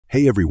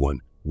Hey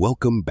everyone,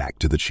 welcome back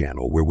to the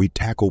channel where we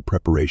tackle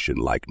preparation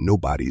like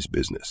nobody's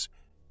business.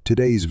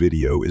 Today's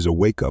video is a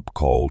wake-up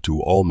call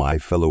to all my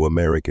fellow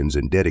Americans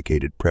and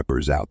dedicated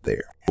preppers out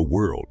there. The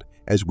world,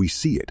 as we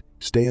see it,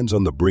 stands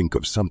on the brink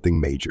of something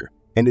major,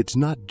 and it's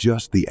not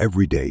just the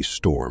everyday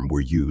storm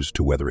we're used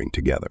to weathering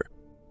together.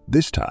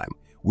 This time,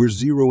 we're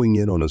zeroing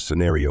in on a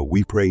scenario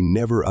we pray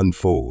never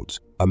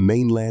unfolds, a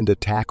mainland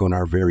attack on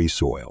our very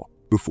soil.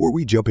 Before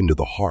we jump into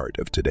the heart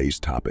of today's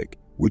topic,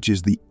 which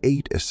is the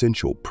 8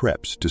 essential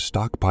preps to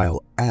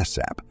stockpile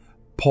ASAP,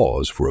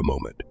 pause for a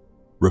moment.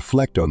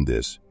 Reflect on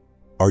this.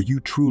 Are you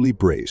truly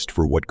braced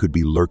for what could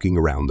be lurking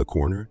around the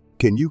corner?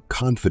 Can you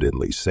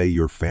confidently say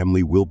your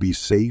family will be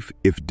safe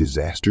if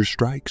disaster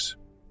strikes?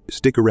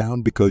 Stick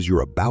around because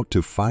you're about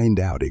to find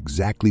out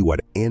exactly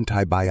what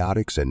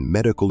antibiotics and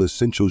medical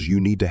essentials you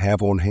need to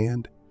have on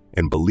hand.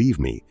 And believe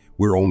me,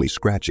 we're only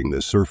scratching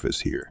the surface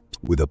here.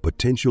 With a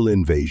potential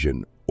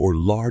invasion or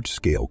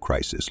large-scale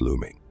crisis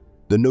looming,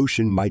 the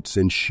notion might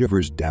send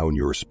shivers down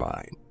your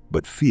spine,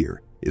 but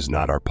fear is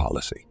not our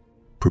policy.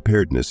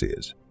 Preparedness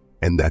is,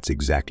 and that's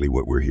exactly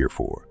what we're here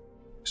for.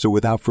 So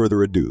without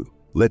further ado,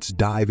 let's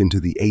dive into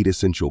the 8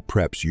 essential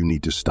preps you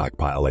need to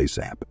stockpile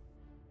ASAP.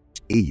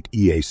 8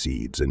 EA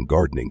seeds and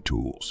gardening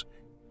tools.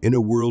 In a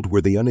world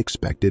where the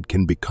unexpected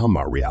can become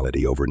our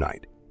reality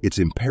overnight, it's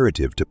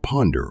imperative to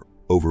ponder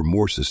over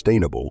more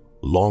sustainable,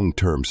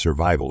 long-term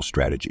survival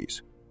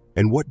strategies.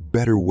 And what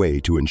better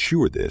way to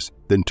ensure this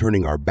than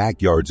turning our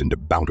backyards into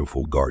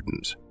bountiful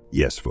gardens?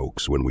 Yes,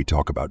 folks, when we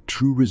talk about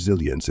true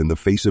resilience in the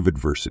face of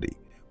adversity,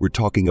 we're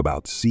talking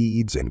about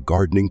seeds and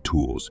gardening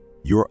tools,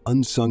 your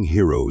unsung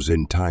heroes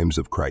in times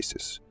of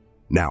crisis.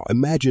 Now,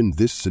 imagine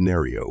this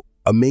scenario.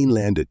 A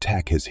mainland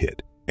attack has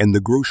hit, and the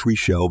grocery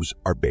shelves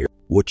are bare.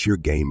 What's your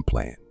game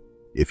plan?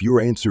 If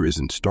your answer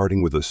isn't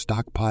starting with a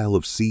stockpile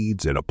of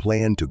seeds and a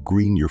plan to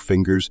green your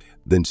fingers,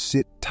 then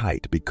sit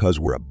tight because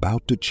we're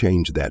about to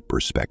change that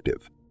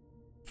perspective.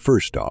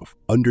 First off,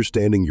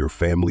 understanding your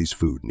family's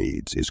food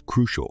needs is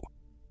crucial.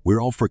 We're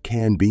all for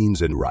canned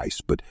beans and rice,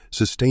 but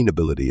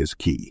sustainability is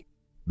key.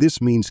 This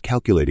means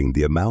calculating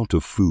the amount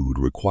of food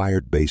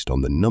required based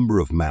on the number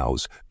of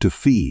mouths to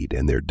feed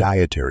and their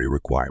dietary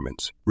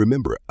requirements.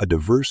 Remember, a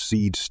diverse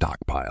seed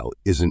stockpile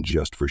isn't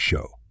just for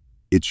show.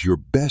 It's your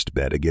best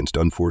bet against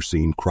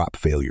unforeseen crop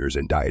failures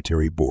and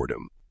dietary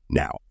boredom.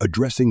 Now,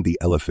 addressing the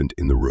elephant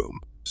in the room,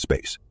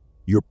 space.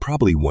 You're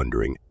probably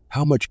wondering,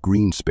 how much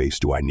green space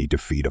do I need to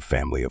feed a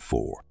family of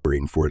 4?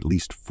 For at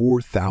least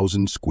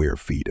 4,000 square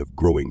feet of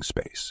growing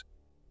space.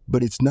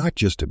 But it's not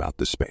just about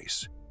the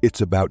space.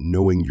 It's about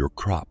knowing your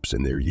crops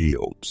and their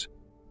yields.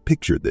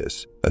 Picture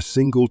this, a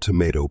single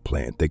tomato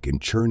plant that can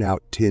churn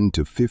out 10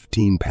 to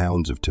 15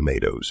 pounds of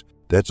tomatoes.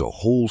 That's a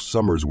whole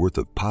summer's worth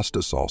of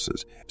pasta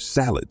sauces,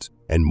 salads,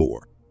 and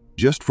more,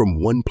 just from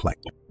one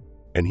plant.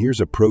 And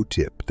here's a pro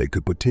tip that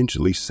could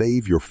potentially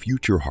save your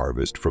future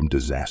harvest from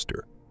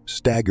disaster.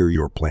 Stagger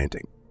your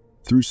planting.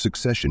 Through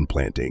succession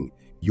planting,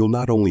 you'll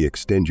not only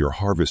extend your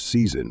harvest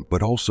season,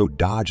 but also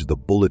dodge the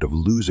bullet of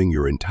losing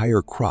your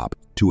entire crop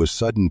to a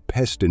sudden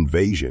pest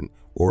invasion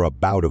or a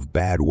bout of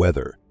bad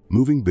weather.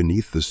 Moving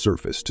beneath the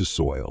surface to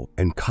soil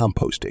and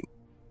composting.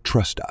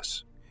 Trust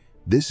us,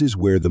 this is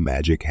where the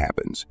magic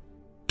happens.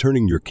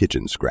 Turning your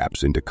kitchen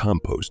scraps into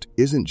compost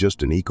isn't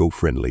just an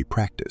eco-friendly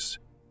practice.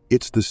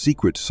 It's the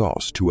secret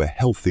sauce to a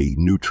healthy,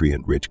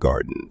 nutrient-rich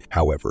garden.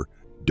 However,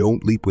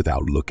 don't leap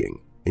without looking.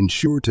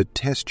 Ensure to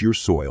test your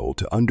soil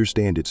to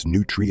understand its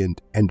nutrient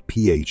and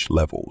pH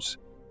levels.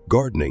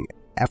 Gardening,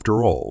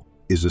 after all,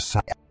 is a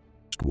science.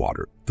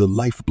 Water, the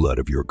lifeblood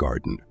of your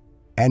garden.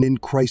 And in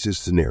crisis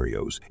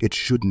scenarios, it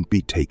shouldn't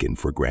be taken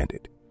for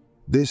granted.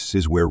 This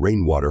is where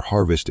rainwater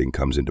harvesting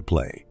comes into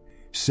play.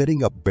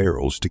 Setting up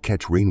barrels to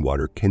catch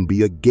rainwater can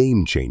be a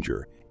game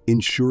changer,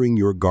 ensuring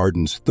your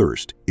garden's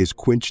thirst is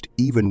quenched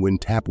even when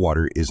tap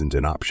water isn't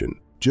an option.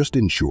 Just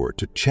ensure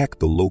to check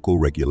the local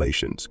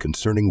regulations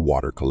concerning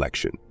water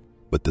collection.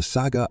 But the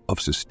saga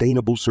of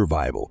sustainable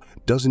survival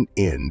doesn't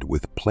end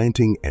with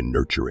planting and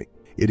nurturing.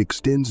 It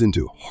extends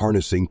into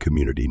harnessing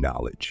community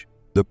knowledge,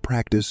 the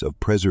practice of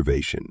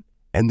preservation,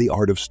 and the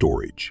art of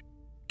storage,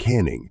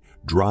 canning,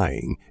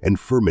 drying, and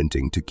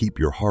fermenting to keep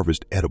your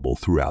harvest edible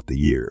throughout the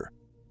year.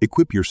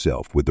 Equip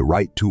yourself with the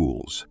right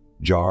tools,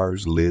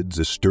 jars, lids,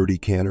 a sturdy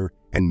canner,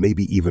 and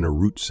maybe even a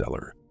root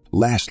cellar.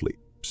 Lastly,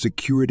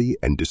 security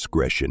and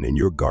discretion in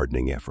your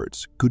gardening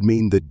efforts could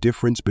mean the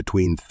difference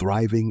between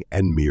thriving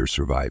and mere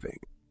surviving.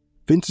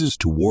 Fences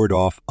to ward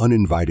off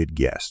uninvited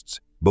guests,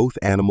 both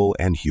animal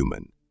and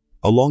human,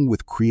 along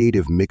with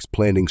creative mixed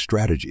planting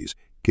strategies,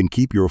 can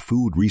keep your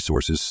food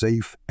resources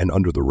safe and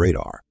under the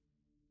radar.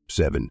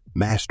 7.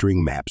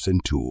 Mastering maps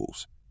and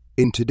tools.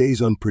 In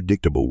today's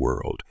unpredictable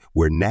world,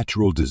 where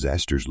natural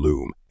disasters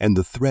loom and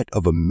the threat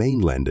of a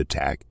mainland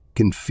attack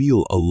can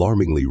feel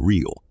alarmingly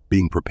real,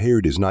 being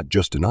prepared is not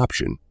just an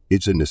option,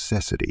 it's a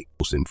necessity.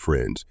 And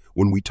friends,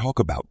 when we talk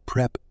about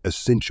prep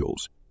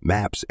essentials,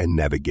 maps and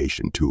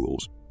navigation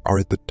tools are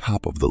at the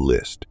top of the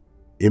list.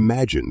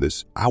 Imagine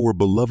this, our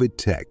beloved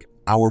tech,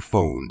 our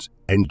phones,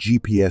 and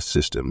GPS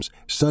systems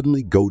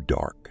suddenly go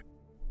dark.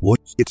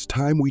 It's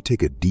time we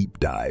take a deep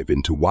dive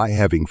into why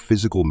having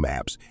physical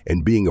maps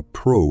and being a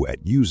pro at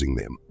using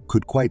them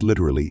could quite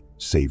literally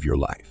save your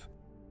life.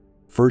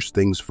 First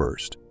things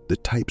first, the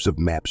types of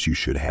maps you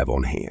should have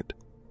on hand.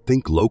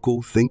 Think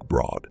local, think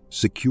broad.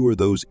 Secure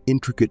those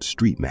intricate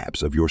street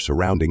maps of your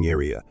surrounding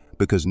area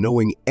because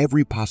knowing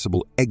every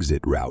possible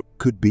exit route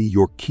could be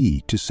your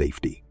key to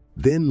safety.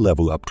 Then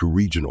level up to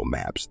regional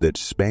maps that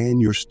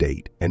span your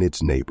state and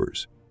its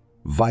neighbors.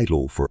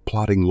 Vital for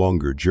plotting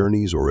longer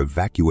journeys or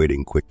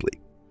evacuating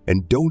quickly.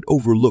 And don't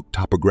overlook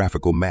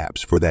topographical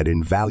maps for that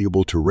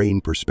invaluable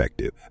terrain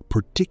perspective,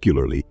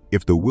 particularly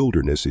if the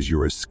wilderness is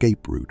your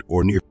escape route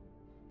or near.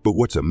 But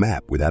what's a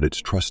map without its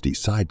trusty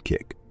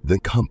sidekick, the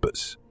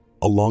compass?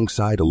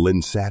 Alongside a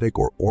lensatic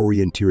or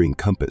orienteering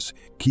compass,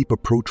 keep a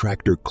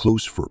protractor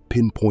close for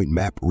pinpoint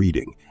map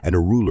reading and a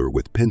ruler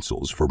with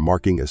pencils for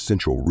marking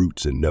essential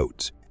routes and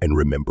notes. And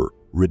remember,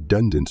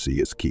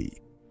 redundancy is key.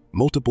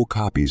 Multiple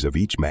copies of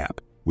each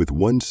map, with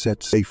one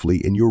set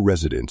safely in your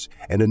residence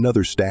and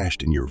another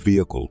stashed in your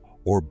vehicle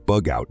or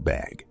bug-out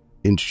bag,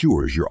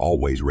 ensures you're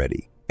always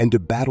ready. And to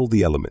battle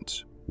the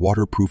elements,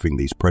 waterproofing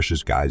these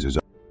precious guides is.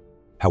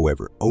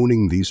 However,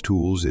 owning these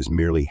tools is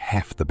merely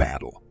half the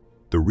battle.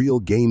 The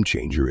real game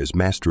changer is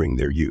mastering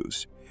their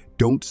use.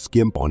 Don't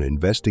skimp on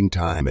investing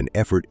time and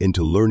effort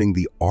into learning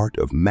the art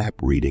of map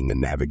reading and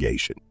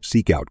navigation.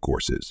 Seek out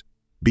courses,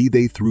 be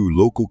they through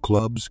local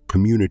clubs,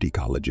 community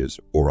colleges,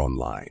 or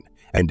online,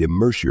 and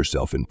immerse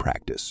yourself in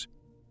practice.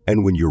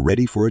 And when you're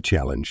ready for a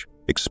challenge,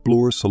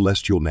 explore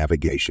celestial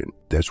navigation.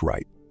 That's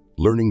right.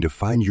 Learning to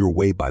find your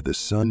way by the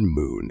sun,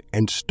 moon,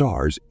 and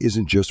stars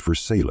isn't just for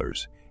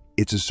sailors.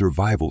 It's a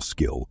survival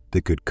skill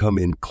that could come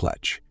in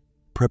clutch.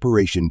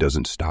 Preparation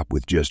doesn't stop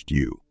with just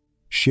you.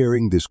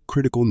 Sharing this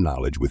critical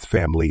knowledge with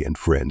family and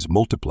friends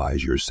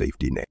multiplies your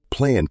safety net.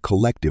 Plan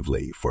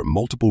collectively for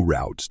multiple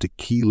routes to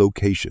key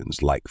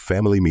locations like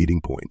family meeting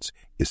points,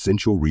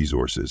 essential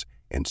resources,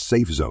 and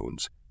safe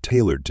zones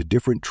tailored to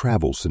different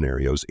travel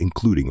scenarios,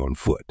 including on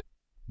foot.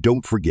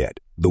 Don't forget,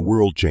 the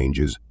world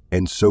changes,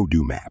 and so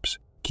do maps.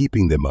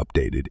 Keeping them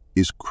updated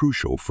is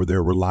crucial for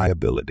their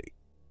reliability.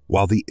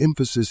 While the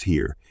emphasis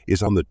here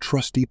is on the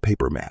trusty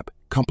paper map,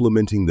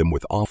 complementing them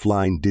with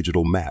offline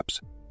digital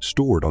maps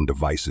stored on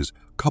devices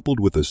coupled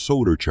with a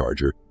solar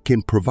charger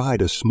can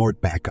provide a smart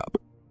backup.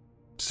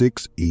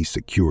 6E,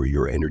 secure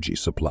your energy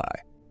supply.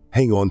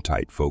 Hang on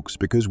tight, folks,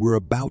 because we're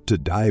about to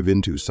dive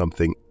into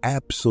something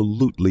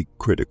absolutely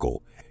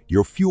critical: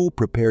 your fuel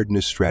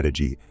preparedness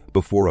strategy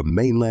before a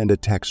mainland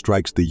attack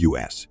strikes the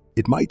U.S.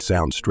 It might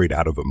sound straight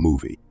out of a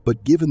movie,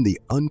 but given the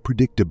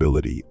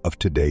unpredictability of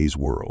today's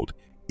world,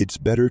 it's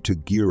better to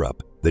gear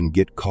up than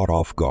get caught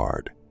off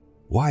guard.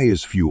 Why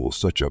is fuel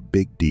such a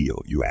big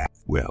deal, you ask?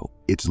 Well,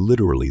 it's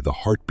literally the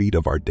heartbeat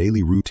of our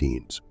daily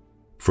routines.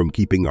 From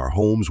keeping our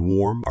homes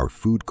warm, our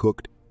food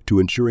cooked, to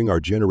ensuring our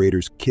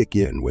generators kick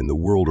in when the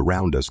world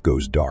around us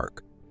goes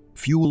dark.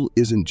 Fuel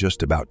isn't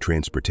just about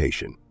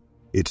transportation.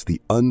 It's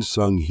the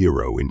unsung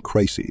hero in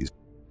crises.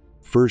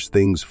 First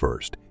things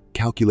first,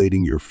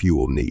 calculating your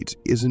fuel needs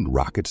isn't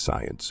rocket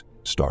science.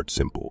 Start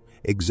simple.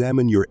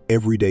 Examine your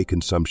everyday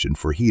consumption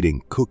for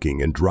heating,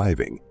 cooking, and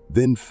driving.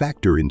 Then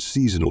factor in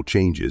seasonal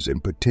changes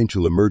and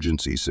potential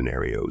emergency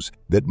scenarios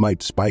that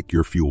might spike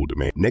your fuel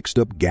demand. Next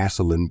up,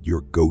 gasoline,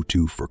 your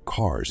go-to for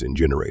cars and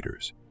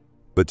generators.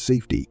 But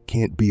safety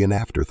can't be an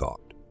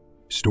afterthought.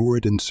 Store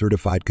it in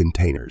certified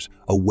containers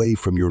away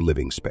from your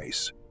living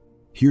space.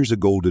 Here's a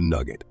golden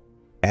nugget.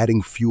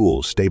 Adding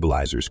fuel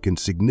stabilizers can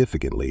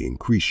significantly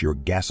increase your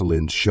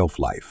gasoline's shelf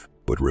life.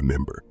 But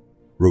remember,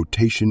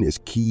 rotation is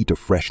key to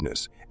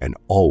freshness, and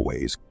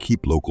always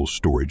keep local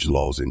storage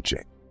laws in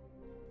check.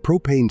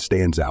 Propane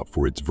stands out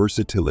for its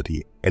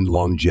versatility and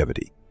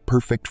longevity,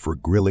 perfect for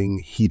grilling,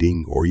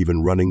 heating, or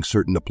even running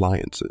certain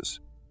appliances.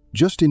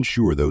 Just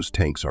ensure those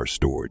tanks are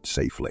stored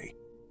safely.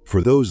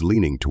 For those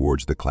leaning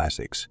towards the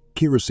classics,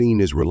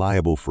 kerosene is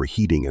reliable for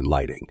heating and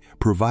lighting,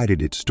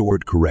 provided it's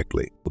stored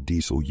correctly. For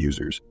diesel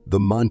users, the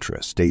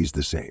mantra stays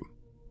the same: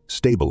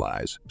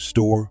 stabilize,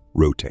 store,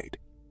 rotate.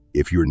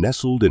 If you're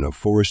nestled in a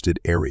forested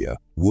area,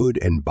 wood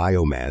and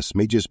biomass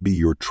may just be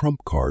your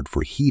trump card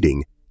for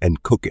heating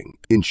and cooking.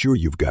 Ensure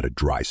you've got a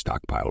dry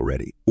stockpile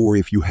ready. Or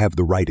if you have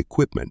the right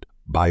equipment,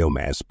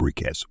 biomass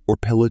briquettes or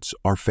pellets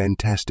are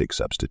fantastic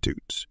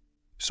substitutes.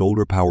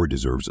 Solar power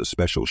deserves a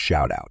special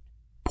shout-out.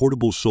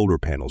 Portable solar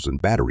panels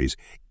and batteries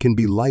can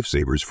be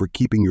lifesavers for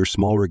keeping your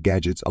smaller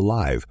gadgets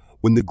alive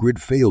when the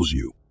grid fails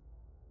you.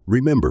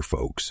 Remember,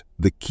 folks,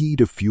 the key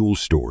to fuel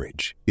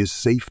storage is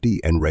safety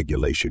and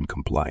regulation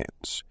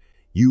compliance.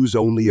 Use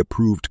only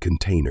approved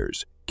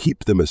containers,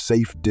 keep them a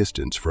safe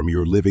distance from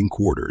your living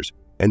quarters,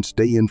 and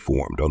stay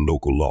informed on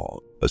local law.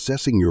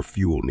 Assessing your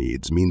fuel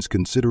needs means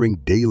considering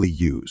daily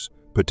use,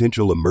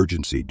 potential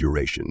emergency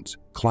durations,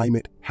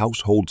 climate,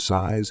 household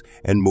size,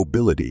 and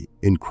mobility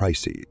in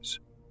crises.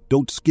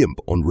 Don't skimp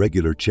on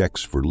regular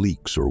checks for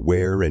leaks or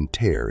wear and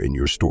tear in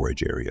your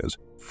storage areas.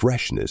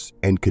 Freshness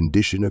and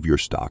condition of your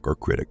stock are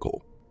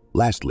critical.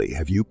 Lastly,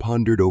 have you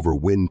pondered over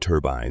wind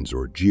turbines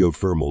or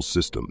geothermal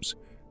systems?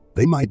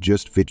 They might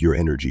just fit your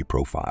energy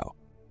profile.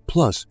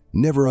 Plus,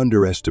 never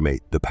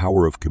underestimate the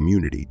power of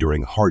community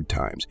during hard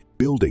times.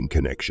 Building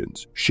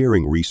connections,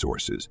 sharing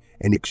resources,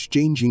 and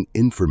exchanging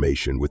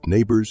information with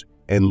neighbors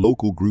and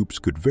local groups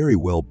could very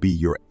well be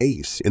your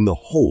ace in the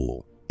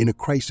hole in a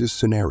crisis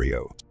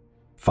scenario.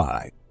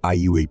 5.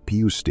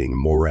 Boosting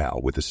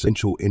morale with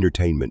essential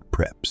entertainment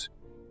preps.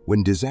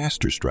 When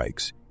disaster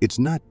strikes, it's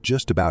not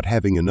just about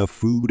having enough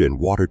food and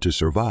water to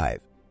survive.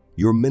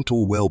 Your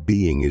mental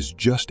well-being is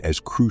just as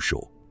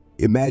crucial.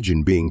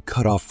 Imagine being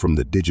cut off from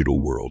the digital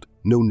world.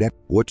 No net.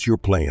 What's your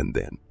plan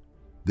then?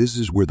 This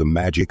is where the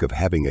magic of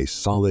having a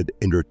solid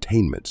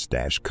entertainment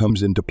stash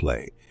comes into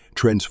play,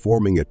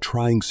 transforming a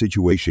trying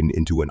situation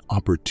into an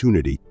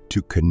opportunity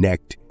to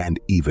connect and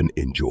even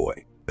enjoy.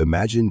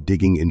 Imagine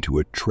digging into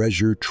a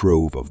treasure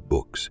trove of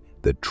books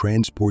that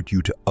transport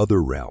you to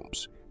other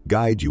realms,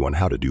 guide you on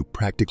how to do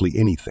practically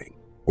anything,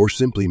 or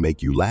simply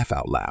make you laugh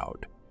out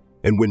loud.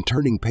 And when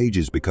turning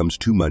pages becomes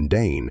too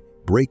mundane,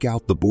 break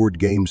out the board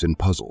games and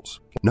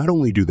puzzles. Not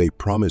only do they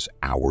promise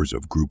hours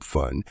of group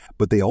fun,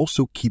 but they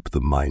also keep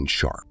the mind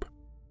sharp.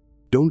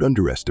 Don't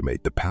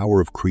underestimate the power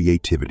of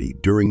creativity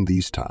during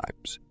these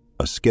times.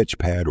 A sketch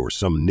pad or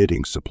some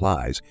knitting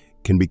supplies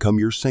can become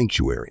your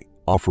sanctuary,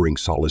 offering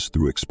solace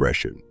through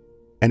expression.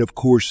 And of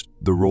course,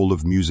 the role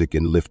of music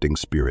in lifting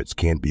spirits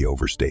can't be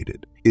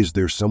overstated. Is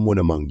there someone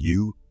among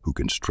you who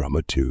can strum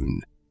a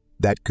tune?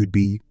 That could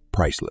be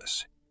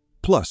priceless.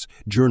 Plus,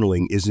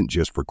 journaling isn't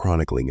just for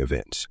chronicling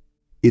events.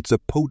 It's a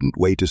potent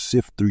way to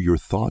sift through your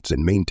thoughts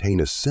and maintain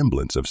a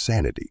semblance of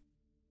sanity.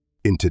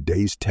 In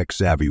today's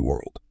tech-savvy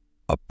world,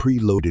 a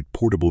preloaded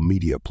portable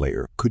media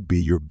player could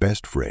be your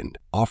best friend,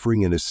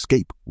 offering an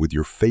escape with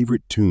your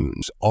favorite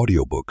tunes,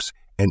 audiobooks,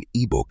 and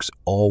ebooks,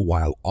 all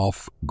while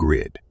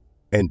off-grid.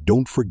 And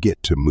don't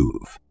forget to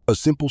move. A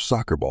simple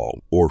soccer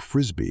ball or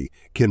frisbee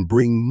can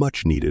bring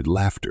much-needed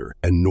laughter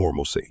and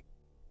normalcy.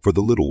 For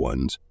the little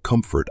ones,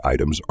 comfort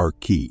items are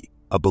key.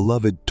 A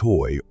beloved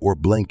toy or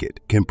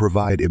blanket can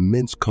provide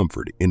immense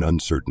comfort in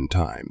uncertain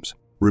times.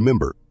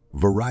 Remember,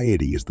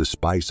 variety is the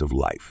spice of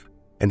life,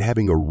 and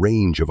having a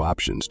range of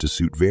options to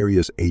suit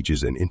various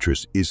ages and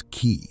interests is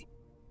key.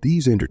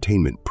 These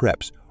entertainment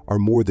preps are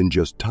more than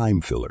just time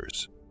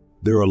fillers.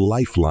 They're a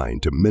lifeline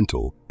to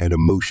mental and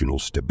emotional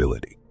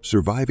stability.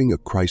 Surviving a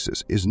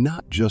crisis is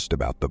not just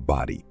about the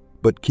body,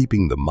 but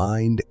keeping the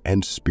mind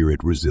and spirit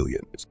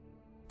resilient.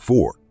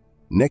 4.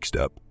 Next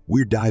up,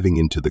 we're diving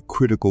into the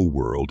critical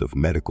world of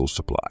medical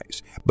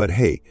supplies. But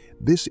hey,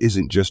 this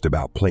isn't just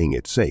about playing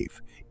it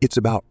safe. It's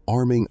about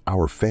arming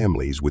our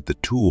families with the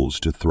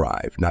tools to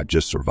thrive, not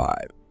just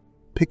survive.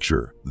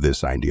 Picture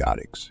this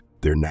antibiotics.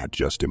 They're not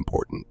just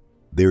important.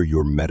 They're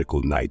your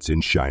medical knights in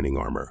shining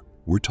armor.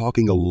 We're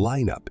talking a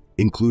lineup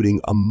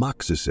including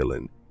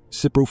amoxicillin,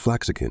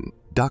 ciprofloxacin,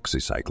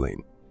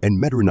 doxycycline,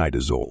 and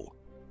metronidazole.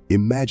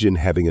 Imagine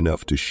having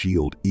enough to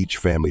shield each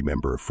family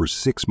member for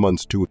 6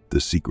 months to the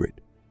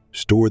secret.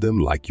 Store them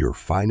like your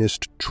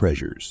finest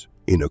treasures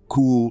in a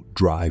cool,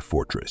 dry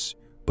fortress.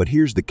 But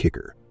here's the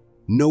kicker.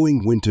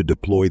 Knowing when to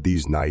deploy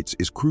these knights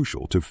is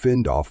crucial to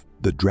fend off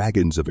the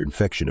dragons of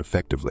infection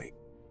effectively.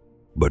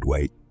 But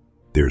wait,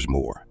 there's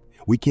more.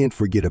 We can't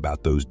forget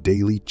about those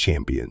daily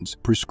champions,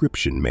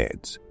 prescription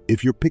meds.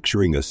 If you're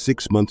picturing a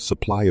 6-month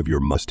supply of your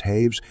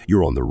must-haves,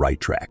 you're on the right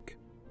track.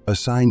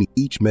 Assign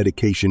each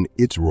medication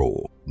its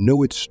role,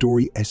 know its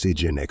story,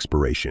 usage, and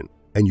expiration,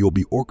 and you'll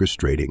be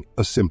orchestrating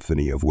a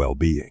symphony of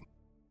well-being.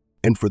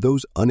 And for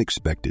those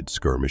unexpected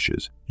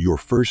skirmishes, your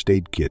first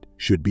aid kit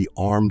should be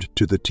armed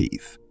to the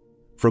teeth.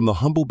 From the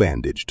humble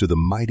bandage to the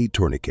mighty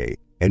tourniquet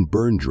and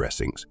burn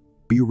dressings,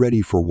 be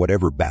ready for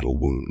whatever battle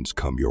wounds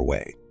come your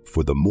way.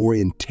 For the more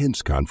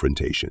intense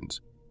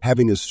confrontations,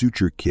 having a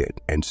suture kit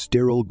and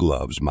sterile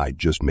gloves might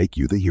just make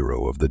you the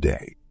hero of the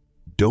day.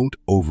 Don't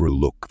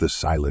overlook the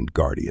silent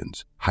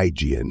guardians,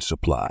 hygiene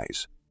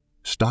supplies.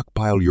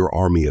 Stockpile your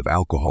army of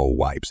alcohol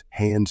wipes,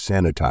 hand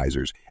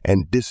sanitizers,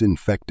 and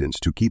disinfectants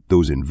to keep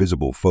those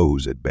invisible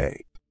foes at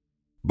bay.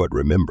 But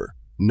remember,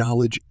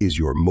 knowledge is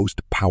your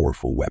most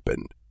powerful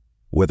weapon.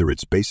 Whether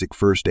it's basic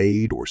first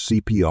aid or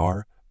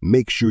CPR,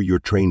 make sure you're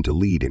trained to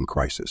lead in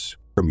crisis.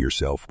 Arm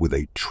yourself with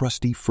a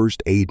trusty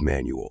first aid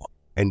manual.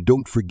 And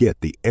don't forget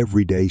the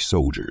everyday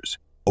soldiers.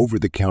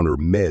 Over-the-counter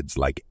meds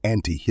like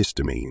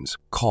antihistamines,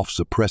 cough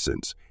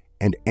suppressants,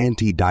 and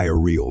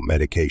anti-diarrheal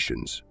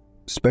medications.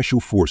 Special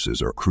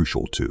forces are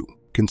crucial too.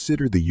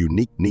 Consider the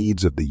unique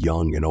needs of the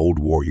young and old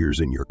warriors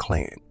in your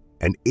clan,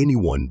 and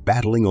anyone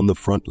battling on the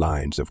front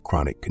lines of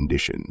chronic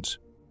conditions.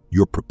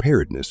 Your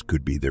preparedness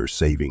could be their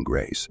saving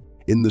grace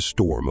in the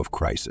storm of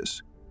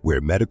crisis,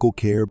 where medical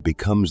care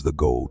becomes the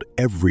gold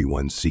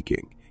everyone's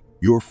seeking.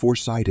 Your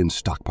foresight in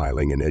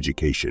stockpiling and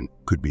education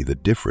could be the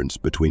difference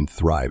between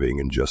thriving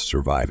and just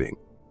surviving.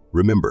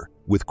 Remember,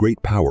 with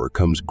great power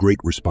comes great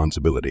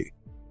responsibility.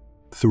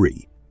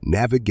 3.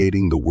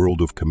 Navigating the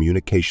world of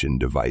communication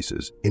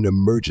devices in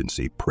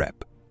emergency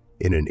prep.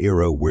 In an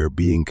era where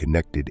being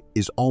connected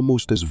is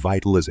almost as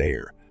vital as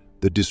air,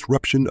 The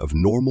disruption of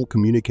normal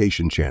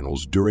communication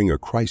channels during a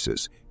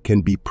crisis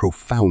can be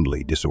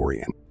profoundly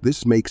disorienting.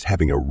 This makes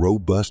having a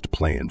robust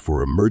plan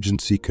for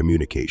emergency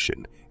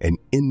communication an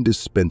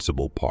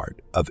indispensable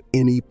part of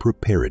any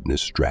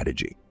preparedness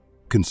strategy.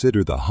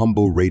 Consider the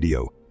humble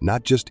radio,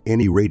 not just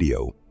any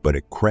radio, but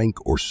a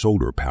crank or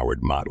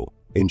solder-powered model,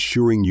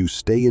 ensuring you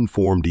stay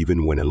informed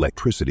even when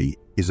electricity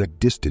is a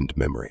distant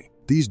memory.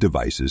 These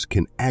devices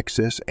can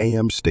access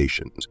AM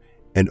stations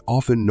and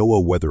often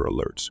NOAA weather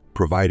alerts,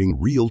 providing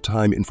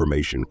real-time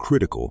information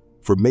critical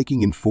for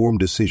making informed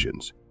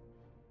decisions.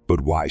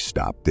 But why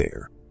stop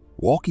there?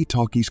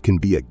 Walkie-talkies can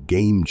be a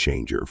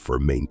game-changer for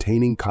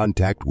maintaining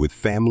contact with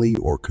family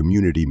or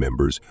community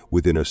members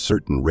within a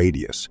certain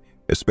radius,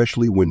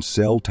 especially when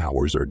cell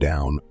towers are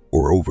down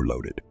or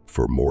overloaded.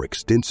 For more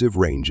extensive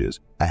ranges,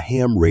 a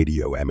ham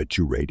radio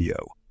amateur radio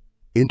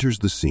enters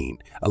the scene,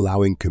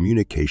 allowing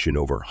communication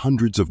over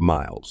hundreds of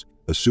miles,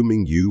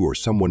 assuming you or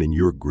someone in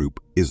your group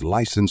is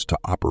licensed to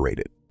operate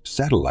it.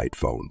 Satellite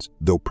phones,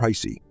 though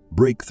pricey,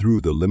 break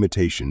through the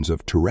limitations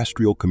of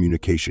terrestrial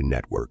communication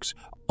networks,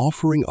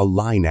 offering a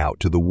line out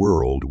to the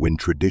world when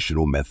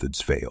traditional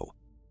methods fail.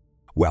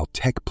 While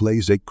tech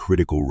plays a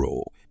critical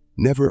role,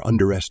 never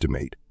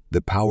underestimate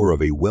the power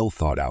of a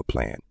well-thought-out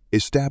plan.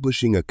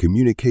 Establishing a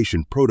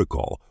communication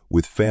protocol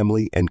with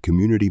family and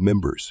community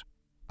members,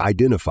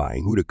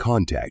 identifying who to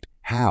contact,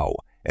 how,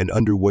 and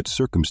under what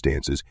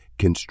circumstances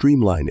can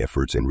streamline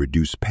efforts and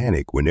reduce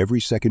panic when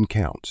every second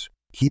counts.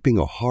 Keeping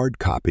a hard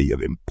copy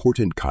of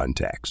important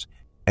contacts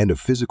and a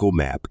physical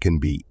map can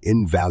be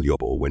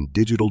invaluable when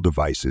digital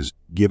devices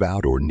give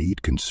out or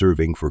need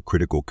conserving for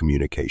critical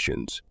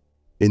communications.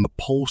 In the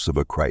pulse of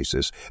a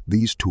crisis,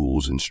 these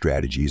tools and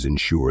strategies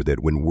ensure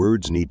that when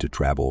words need to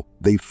travel,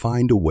 they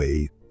find a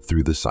way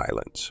through the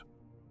silence.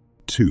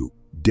 2.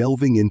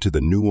 Delving into the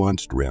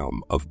nuanced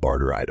realm of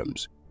barter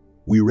items.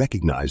 We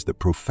recognize the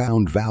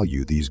profound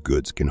value these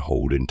goods can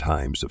hold in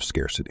times of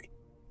scarcity.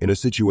 In a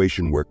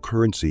situation where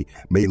currency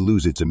may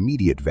lose its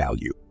immediate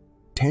value,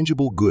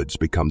 tangible goods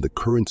become the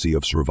currency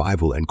of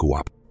survival and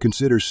cooperation.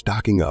 Consider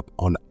stocking up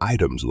on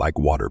items like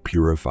water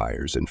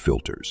purifiers and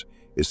filters,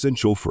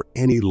 essential for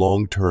any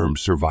long-term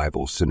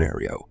survival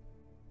scenario.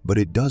 But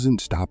it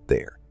doesn't stop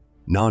there.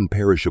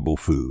 Non-perishable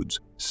foods,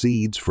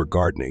 seeds for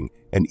gardening,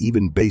 and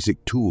even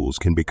basic tools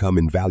can become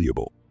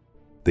invaluable.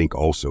 Think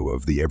also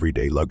of the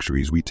everyday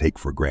luxuries we take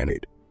for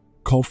granted.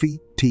 Coffee,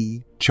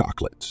 tea,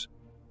 chocolates.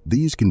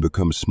 These can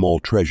become small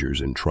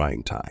treasures in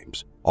trying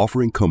times,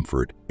 offering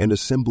comfort and a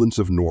semblance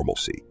of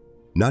normalcy,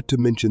 not to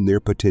mention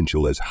their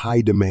potential as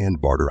high-demand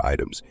barter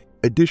items.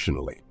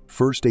 Additionally,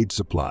 first aid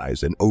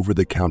supplies and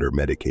over-the-counter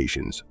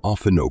medications,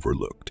 often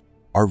overlooked,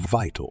 are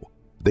vital.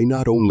 They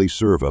not only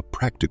serve a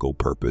practical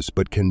purpose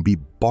but can be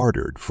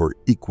bartered for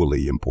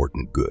equally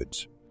important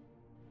goods.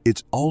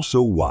 It's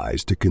also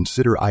wise to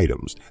consider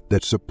items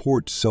that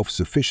support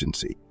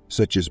self-sufficiency,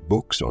 such as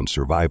books on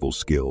survival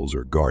skills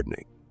or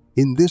gardening.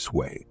 In this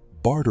way,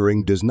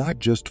 bartering does not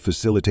just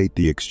facilitate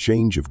the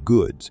exchange of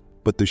goods,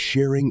 but the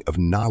sharing of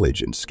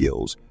knowledge and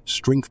skills,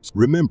 strengths.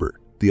 Remember,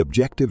 the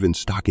objective in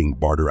stocking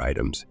barter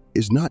items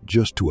is not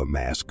just to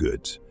amass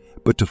goods,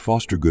 but to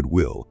foster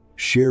goodwill,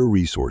 share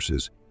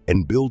resources,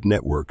 and build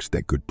networks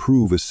that could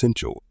prove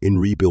essential in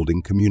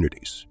rebuilding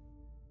communities.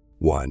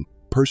 1.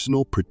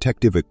 Personal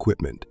protective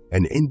equipment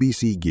and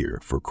NBC gear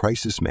for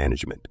crisis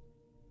management.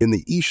 In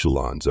the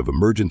echelons of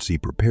emergency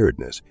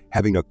preparedness,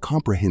 having a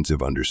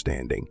comprehensive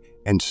understanding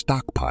and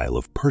stockpile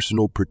of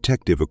personal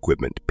protective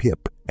equipment,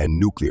 PIP, and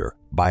nuclear,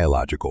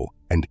 biological,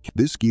 and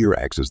this gear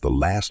acts as the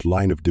last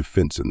line of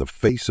defense in the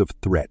face of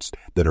threats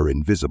that are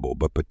invisible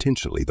but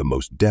potentially the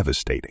most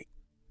devastating.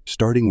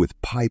 Starting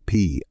with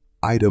PIP,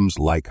 items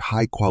like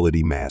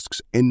high-quality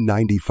masks,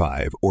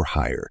 N95 or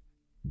higher,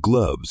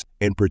 gloves,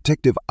 and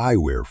protective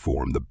eyewear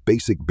form the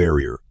basic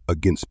barrier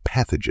against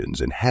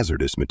pathogens and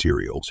hazardous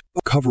materials.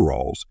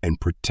 Coveralls and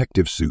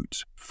protective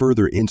suits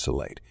further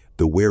insulate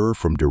the wearer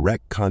from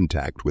direct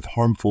contact with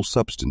harmful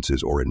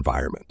substances or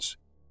environments.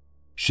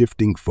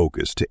 Shifting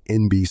focus to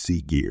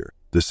NBC gear,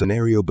 the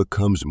scenario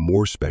becomes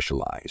more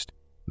specialized.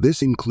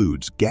 This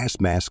includes gas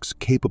masks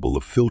capable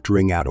of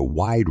filtering out a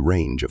wide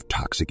range of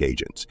toxic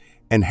agents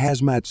and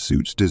hazmat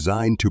suits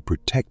designed to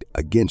protect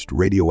against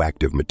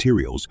radioactive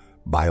materials,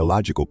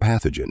 biological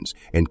pathogens,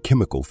 and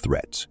chemical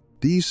threats.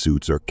 These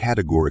suits are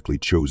categorically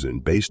chosen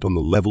based on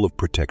the level of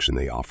protection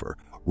they offer,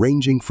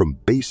 ranging from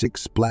basic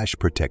splash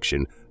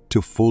protection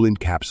to full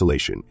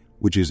encapsulation,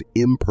 which is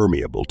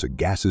impermeable to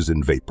gases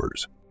and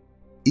vapors.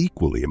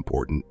 Equally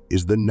important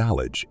is the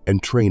knowledge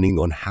and training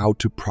on how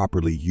to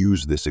properly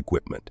use this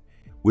equipment.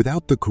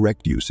 Without the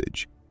correct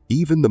usage,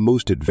 even the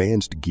most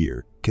advanced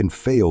gear can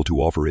fail to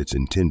offer its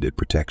intended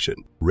protection.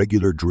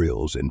 Regular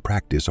drills and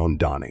practice on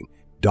donning,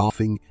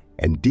 doffing,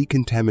 and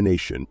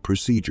decontamination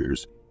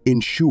procedures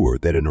ensure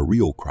that in a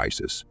real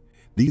crisis,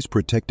 these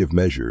protective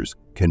measures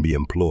can be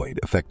employed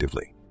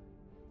effectively.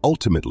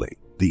 Ultimately,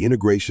 the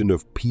integration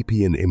of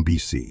PP and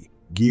NBC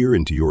gear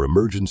into your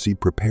emergency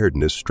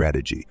preparedness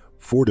strategy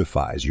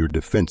fortifies your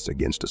defense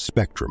against a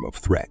spectrum of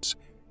threats,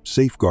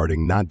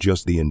 safeguarding not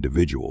just the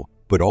individual,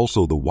 but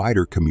also the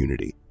wider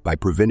community by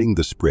preventing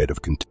the spread of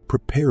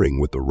preparing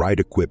with the right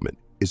equipment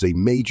is a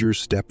major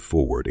step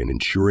forward in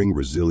ensuring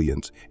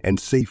resilience and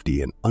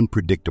safety in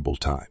unpredictable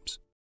times.